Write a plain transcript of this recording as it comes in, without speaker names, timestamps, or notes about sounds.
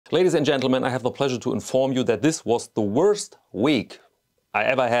Ladies and gentlemen, I have the pleasure to inform you that this was the worst week I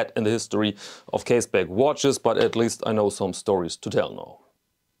ever had in the history of Caseback Watches, but at least I know some stories to tell now.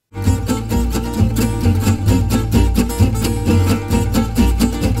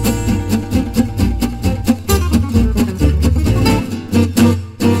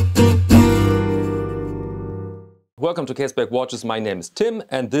 Welcome to Caseback Watches. My name is Tim,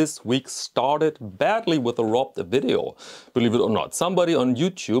 and this week started badly with a robbed video. Believe it or not, somebody on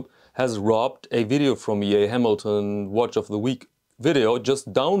YouTube has robbed a video from me, a Hamilton Watch of the Week video,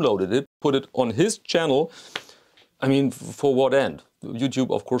 just downloaded it, put it on his channel. I mean, for what end?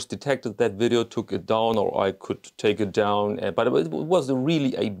 YouTube, of course, detected that video, took it down, or I could take it down, but it was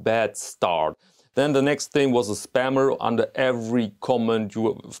really a bad start. Then the next thing was a spammer. Under every comment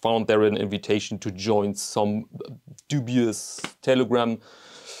you found there an invitation to join some dubious Telegram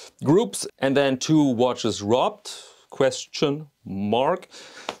groups. And then 2 watches robbed, question mark.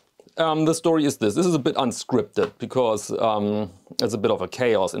 The story is this. This is a bit unscripted because it's a bit of a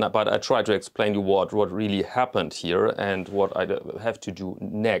chaos, but I try to explain you what really happened here and what I have to do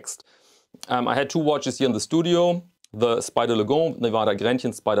next. I had 2 watches here in the studio. The Spider Lagon, Nivada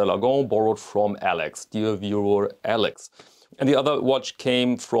Grenchen Spider Lagon, borrowed from Alex, dear viewer Alex. And the other watch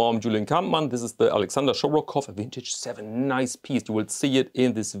came from Julian Kampmann. This is the Alexander Shorokhoff, a vintage 7, nice piece. You will see it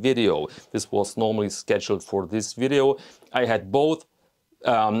in this video. This was normally scheduled for this video. I had both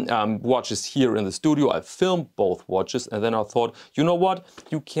watches here in the studio. I filmed both watches, and then I thought, you know what?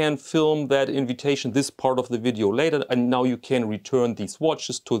 You can film that invitation, this part of the video later, and now you can return these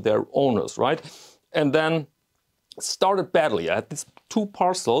watches to their owners, right? And then started badly. I had these 2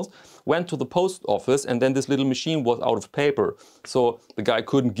 parcels, went to the post office, and then this little machine was out of paper. So the guy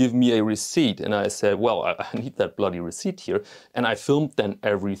couldn't give me a receipt. And I said, well, I need that bloody receipt here. And I filmed then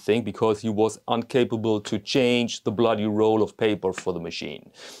everything because he was incapable to change the bloody roll of paper for the machine.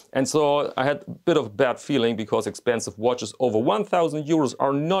 And so I had a bit of a bad feeling because expensive watches over 1,000 euros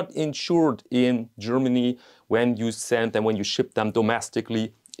are not insured in Germany when you send them, when you ship them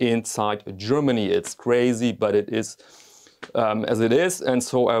domestically inside Germany. It's crazy, but it is as it is, and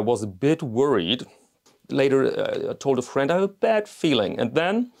so I was a bit worried. Later I told a friend I have a bad feeling, and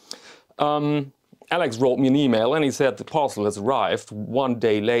then Alex wrote me an email and he said the parcel has arrived 1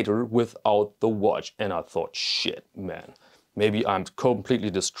 day later without the watch. And I thought, shit, man, maybe I'm completely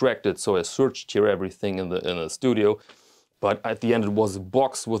distracted, so I searched here everything in the studio, but at the end it was a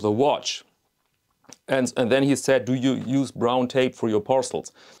box with a watch. And then he said, do you use brown tape for your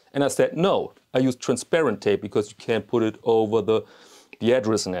parcels? And I said, no, I use transparent tape because you can't put it over the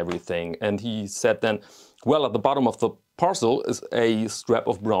address and everything. And he said then, well, at the bottom of the parcel is a strap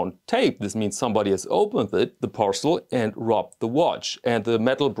of brown tape. This means somebody has opened the parcel and robbed the watch. And the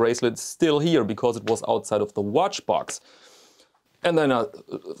metal bracelet is still here because it was outside of the watch box. And then I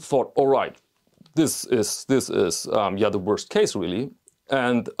thought, all right, this is yeah, the worst case really.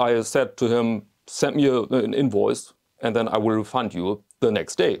 And I said to him, send me an invoice and then I will refund you the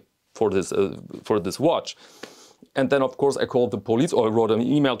next day for this watch. And then of course I called the police, or I wrote an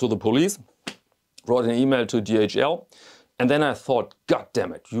email to the police, wrote an email to DHL, and then I thought, God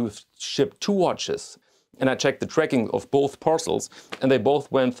damn it, you've shipped 2 watches. And I checked the tracking of both parcels, and they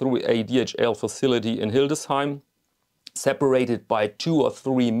both went through a DHL facility in Hildesheim, separated by 2 or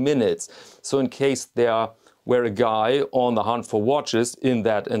 3 minutes. So in case there were a guy on the hunt for watches in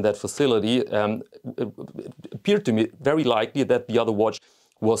that facility, it appeared to me very likely that the other watch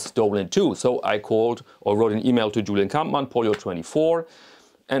was stolen too. So I called or wrote an email to Julian Kampmann, Polio24,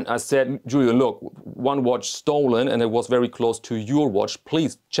 and I said, Julian, look, 1 watch stolen and it was very close to your watch.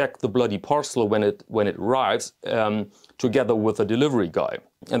 Please check the bloody parcel when it arrives, together with the delivery guy.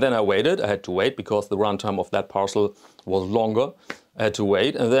 And then I waited. I had to wait because the runtime of that parcel was longer. I had to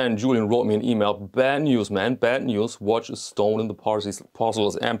wait, and then Julian wrote me an email. Bad news, man, bad news. Watch is stolen, the parcel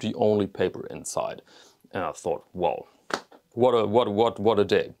is empty, only paper inside. And I thought, wow, what a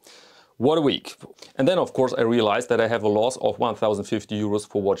day, what a week. And then of course I realized that I have a loss of 1,050 euros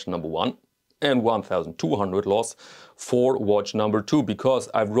for watch number 1 and 1,200 loss for watch number 2, because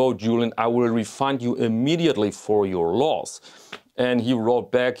I wrote Julian, I will refund you immediately for your loss. And he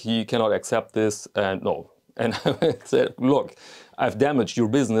wrote back, he cannot accept this, and no. And I said, look, I've damaged your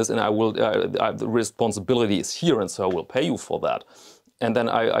business and I will, the responsibility is here, and so I will pay you for that. And then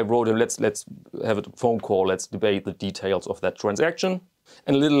I wrote him, let's have a phone call, let's debate the details of that transaction.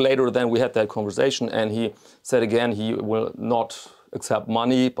 And a little later then we had that conversation, and he said again he will not accept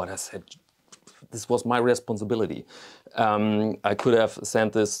money, but I said, this was my responsibility. I could have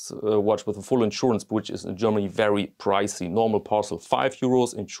sent this watch with a full insurance, which is in Germany very pricey. Normal parcel 5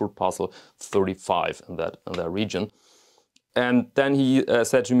 euros, insured parcel 35 in that region. And then he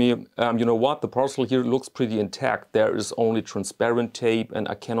said to me, you know what, the parcel here looks pretty intact. There is only transparent tape and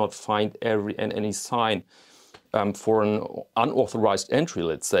I cannot find any sign for an unauthorized entry,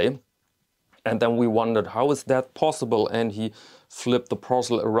 let's say. And then we wondered, how is that possible? And he flipped the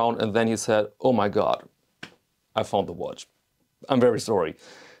parcel around and then he said, oh my God, I found the watch. I'm very sorry.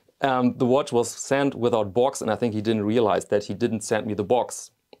 The watch was sent without box, and I think he didn't realize that he didn't send me the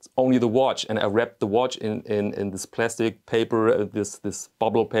box. It's only the watch, and I wrapped the watch in this plastic paper, this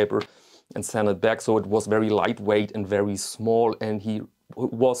bubble paper, and sent it back. So it was very lightweight and very small, and he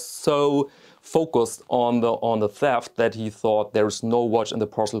was so focused on the theft that he thought there's no watch in the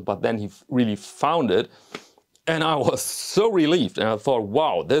parcel, but then he really found it. And I was so relieved, and I thought,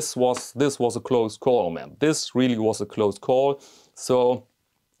 wow, this was a close call, man. This really was a close call. So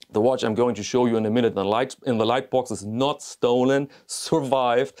the watch I'm going to show you in a minute in the light box is not stolen,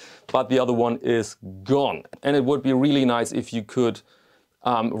 survived, but the other one is gone. And it would be really nice if you could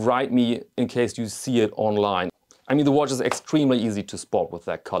write me in case you see it online. I mean, the watch is extremely easy to spot with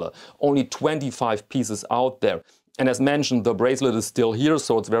that color. Only 25 pieces out there. And as mentioned, the bracelet is still here,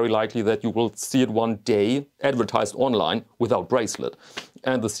 so it's very likely that you will see it one day advertised online without bracelet.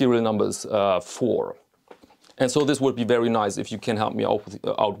 And the serial number is 4. And so this would be very nice if you can help me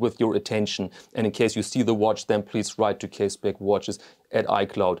out with your attention. And in case you see the watch, then please write to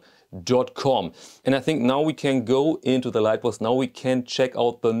caseback.watches@icloud.com. And I think now we can go into the light box. Now we can check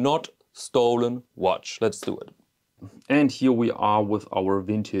out the not stolen watch. Let's do it. And here we are with our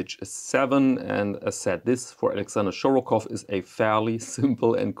vintage 7. And as said, this for Alexander Shorokhoff is a fairly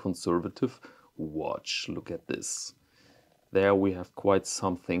simple and conservative watch. Look at this. There we have quite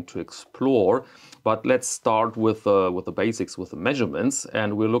something to explore, but let's start with the basics, with the measurements.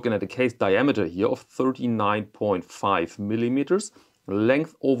 And we're looking at a case diameter here of 39.5 millimeters.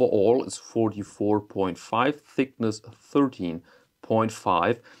 Length overall is 44.5, thickness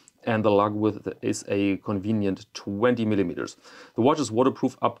 13.5, and the lug width is a convenient 20 millimeters. The watch is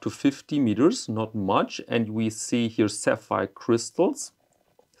waterproof up to 50 meters, not much, and we see here sapphire crystals.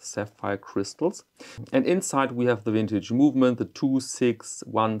 And inside we have the vintage movement, the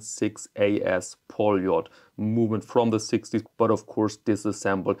 2616 AS Polyod movement from the 60s, but of course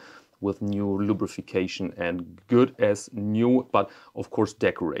disassembled with new lubrication and good as new, but of course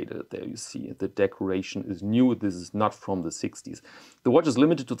decorated. There you see the decoration is new. This is not from the 60s. The watch is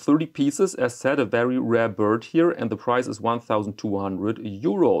limited to 30 pieces, as said, a very rare bird here, and the price is 1,200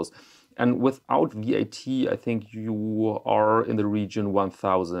 euros. And without VAT, I think you are in the region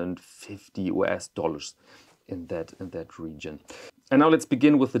 1,050 US dollars in that region. And now let's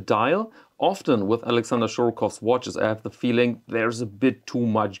begin with the dial. Often with Alexander Shorokhoff's watches, I have the feeling there's a bit too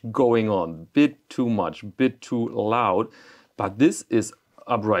much going on, bit too much, bit too loud. But this is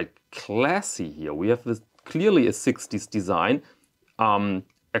upright classy here. We have this clearly a 60s design,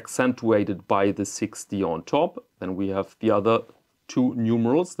 accentuated by the 60 on top. Then we have the other two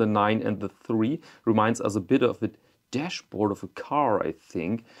numerals, the 9 and the 3, reminds us a bit of the dashboard of a car, I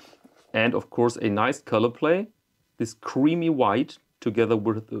think. And of course a nice color play, this creamy white together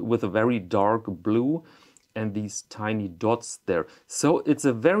with a very dark blue and these tiny dots there. So it's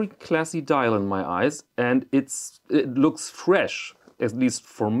a very classy dial in my eyes, and it looks fresh, at least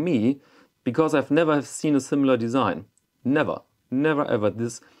for me, because I've never seen a similar design. Never ever.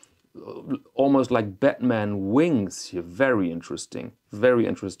 This almost like Batman wings here. Very interesting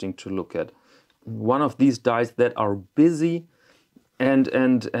to look at. One of these dials that are busy and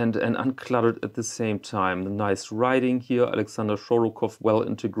uncluttered at the same time. The nice writing here, Alexander Shorokhoff, well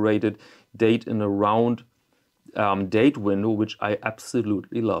integrated, date in a round date window, which I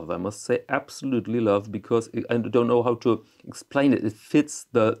absolutely love. I must say absolutely love, because I don't know how to explain it. It fits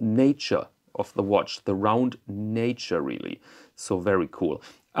the nature of the watch, the round nature really. So very cool.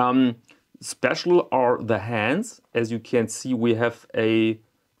 Special are the hands. As you can see, we have a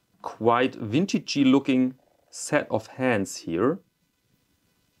quite vintagey looking set of hands here.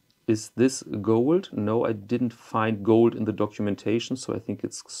 Is this gold? No, I didn't find gold in the documentation, so I think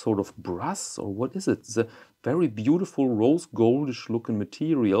it's sort of brass, or what is it? It's a very beautiful rose goldish looking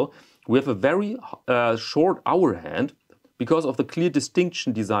material. We have a very short hour hand, because of the clear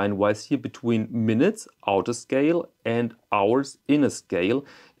distinction design-wise here between minutes, outer scale, and hours, inner scale.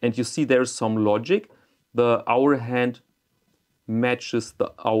 And you see there's some logic. The hour hand matches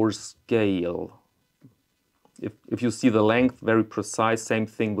the hour scale. If you see the length, very precise. Same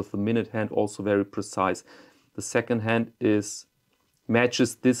thing with the minute hand, also very precise. The second hand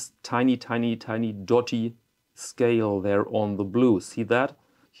matches this tiny dotty scale there on the blue. See that?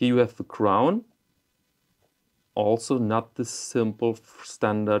 Here you have the crown. Also not the simple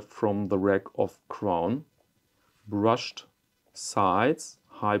standard from the rack of crown. Brushed sides,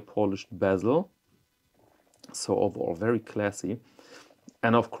 high polished bezel. So overall very classy.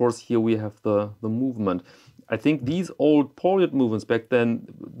 And of course here we have the movement. I think these old Polyod movements back then,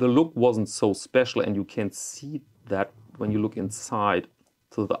 the look wasn't so special, and you can see that when you look inside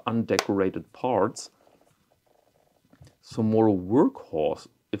to the undecorated parts. So more a workhorse,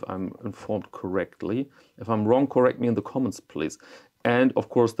 if I'm informed correctly. If I'm wrong, correct me in the comments, please. And of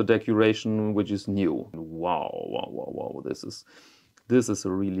course the decoration, which is new. Wow, wow, wow, wow. This is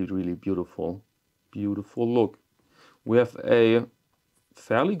a really, really beautiful look. We have a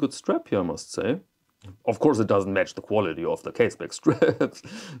fairly good strap here, I must say. Of course it doesn't match the quality of the Caseback straps,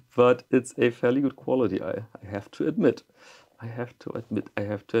 but it's a fairly good quality, I have to admit. I have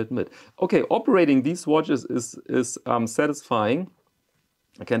to admit. Okay, operating these watches is satisfying.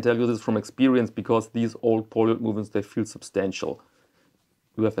 I can tell you this from experience, because these old Polyod movements, they feel substantial.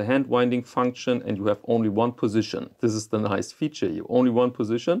 You have a hand winding function and you have only one position. This is the nice feature here. Only one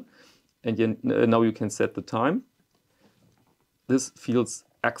position, and now you can set the time. This feels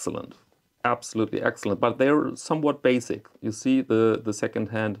excellent, absolutely excellent, but they're somewhat basic. You see the second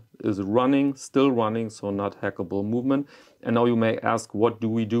hand is running, still running, so not hackable movement. And now you may ask, what do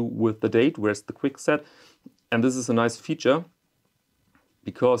we do with the date? Where's the quick set? And this is a nice feature,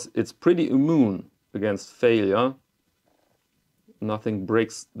 because it's pretty immune against failure. Nothing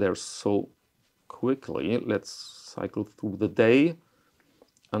breaks there so quickly. Let's cycle through the day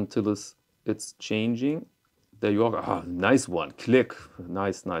until it's changing. There you are. Ah, nice one. Click.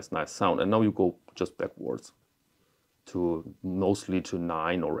 Nice, nice, nice sound. And now you go just backwards to mostly to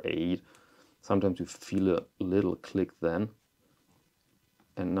 9 or 8. Sometimes you feel a little click then.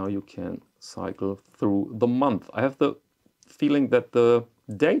 And now you can cycle through the month. I have the feeling that the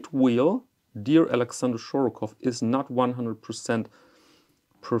date wheel, dear Alexander Shorokhoff, is not 100%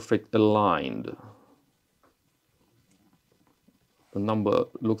 perfect aligned. The number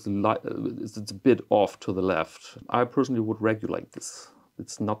looks like it's a bit off to the left. I personally would regulate this.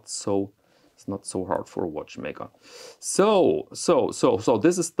 It's not so hard for a watchmaker. So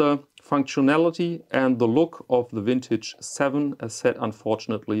this is the functionality and the look of the vintage 7. As said,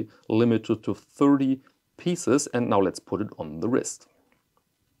 unfortunately limited to 30 pieces. And now let's put it on the wrist.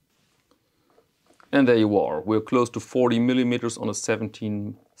 And there you are. We're close to 40 millimeters on a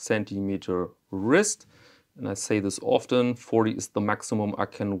 17 centimeter wrist. And I say this often, 40 is the maximum I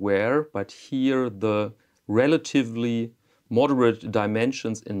can wear, but here the relatively moderate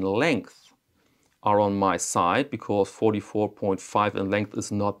dimensions in length are on my side, because 44.5 in length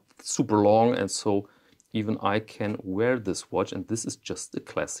is not super long, and so even I can wear this watch, and this is just a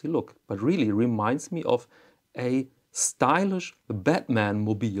classy look. But really reminds me of a stylish Batman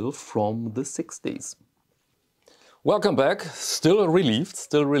mobile from the 60s. Welcome back. Still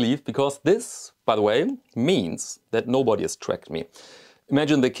relieved, because this, by the way, means that nobody has tracked me.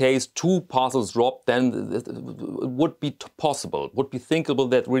 Imagine the case 2 parcels dropped, then it would be possible, would be thinkable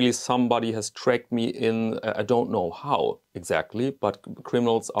that really somebody has tracked me in, I don't know how exactly, but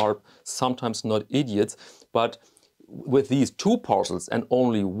criminals are sometimes not idiots. But with these 2 parcels and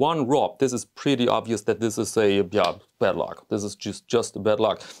only 1 rob, this is pretty obvious that this is a bad luck. This is just bad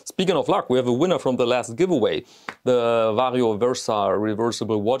luck. Speaking of luck, we have a winner from the last giveaway. The Vario Versa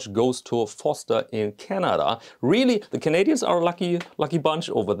reversible watch goes to Foster in Canada. Really, the Canadians are a lucky bunch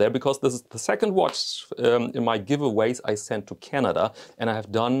over there, because this is the second watch in my giveaways I sent to Canada, and I have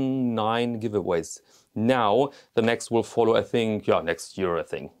done 9 giveaways. Now the next will follow, I think, next year, I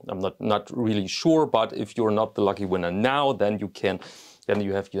think. I'm not really sure, but if you're not the lucky winner now, then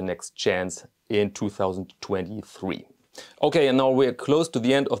you have your next chance in 2023. Okay, and now we're close to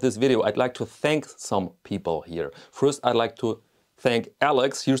the end of this video. I'd like to thank some people here. First, I'd like to thank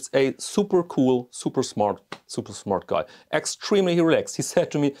Alex. He's a super cool, super smart guy. Extremely relaxed. He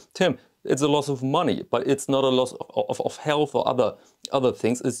said to me, Tim, it's a loss of money, but it's not a loss of health or other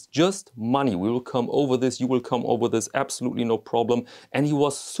things. It's just money. We will come over this. You will come over this. Absolutely no problem. And he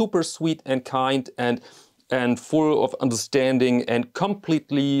was super sweet and kind and full of understanding and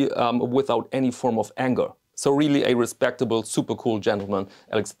completely without any form of anger. So really a respectable, super cool gentleman.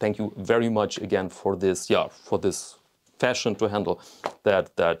 Alex, thank you very much again for this, for this fashion to handle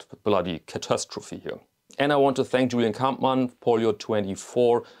that bloody catastrophe here. And I want to thank Julian Kampmann, Polio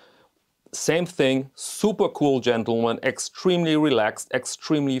 24. Same thing, super cool gentleman, extremely relaxed,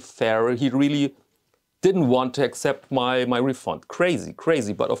 extremely fair. He really didn't want to accept my refund.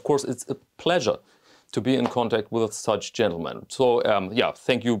 Crazy, but of course it's a pleasure to be in contact with such gentlemen. So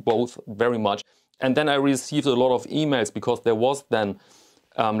thank you both very much. And then I received a lot of emails, because there was then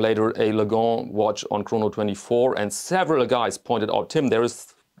later a Lagon watch on Chrono 24, and several guys pointed out, Tim, there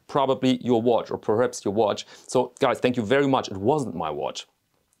is probably your watch or perhaps your watch. So guys, thank you very much. It wasn't my watch,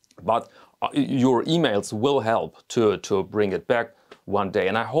 but your emails will help to bring it back one day.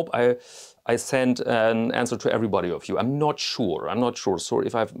 And I hope I sent an answer to everybody of you. I'm not sure. So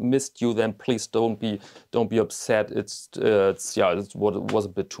if I've missed you, then please don't be upset. Yeah, it was a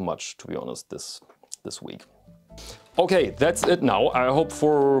bit too much, to be honest, this week. Okay, that's it now. I hope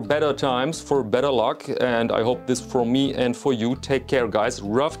for better times, for better luck, and I hope this for me and for you. Take care, guys.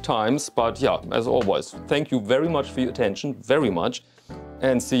 Rough times, but yeah, as always, thank you very much for your attention, very much,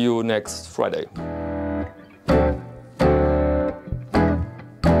 and see you next Friday.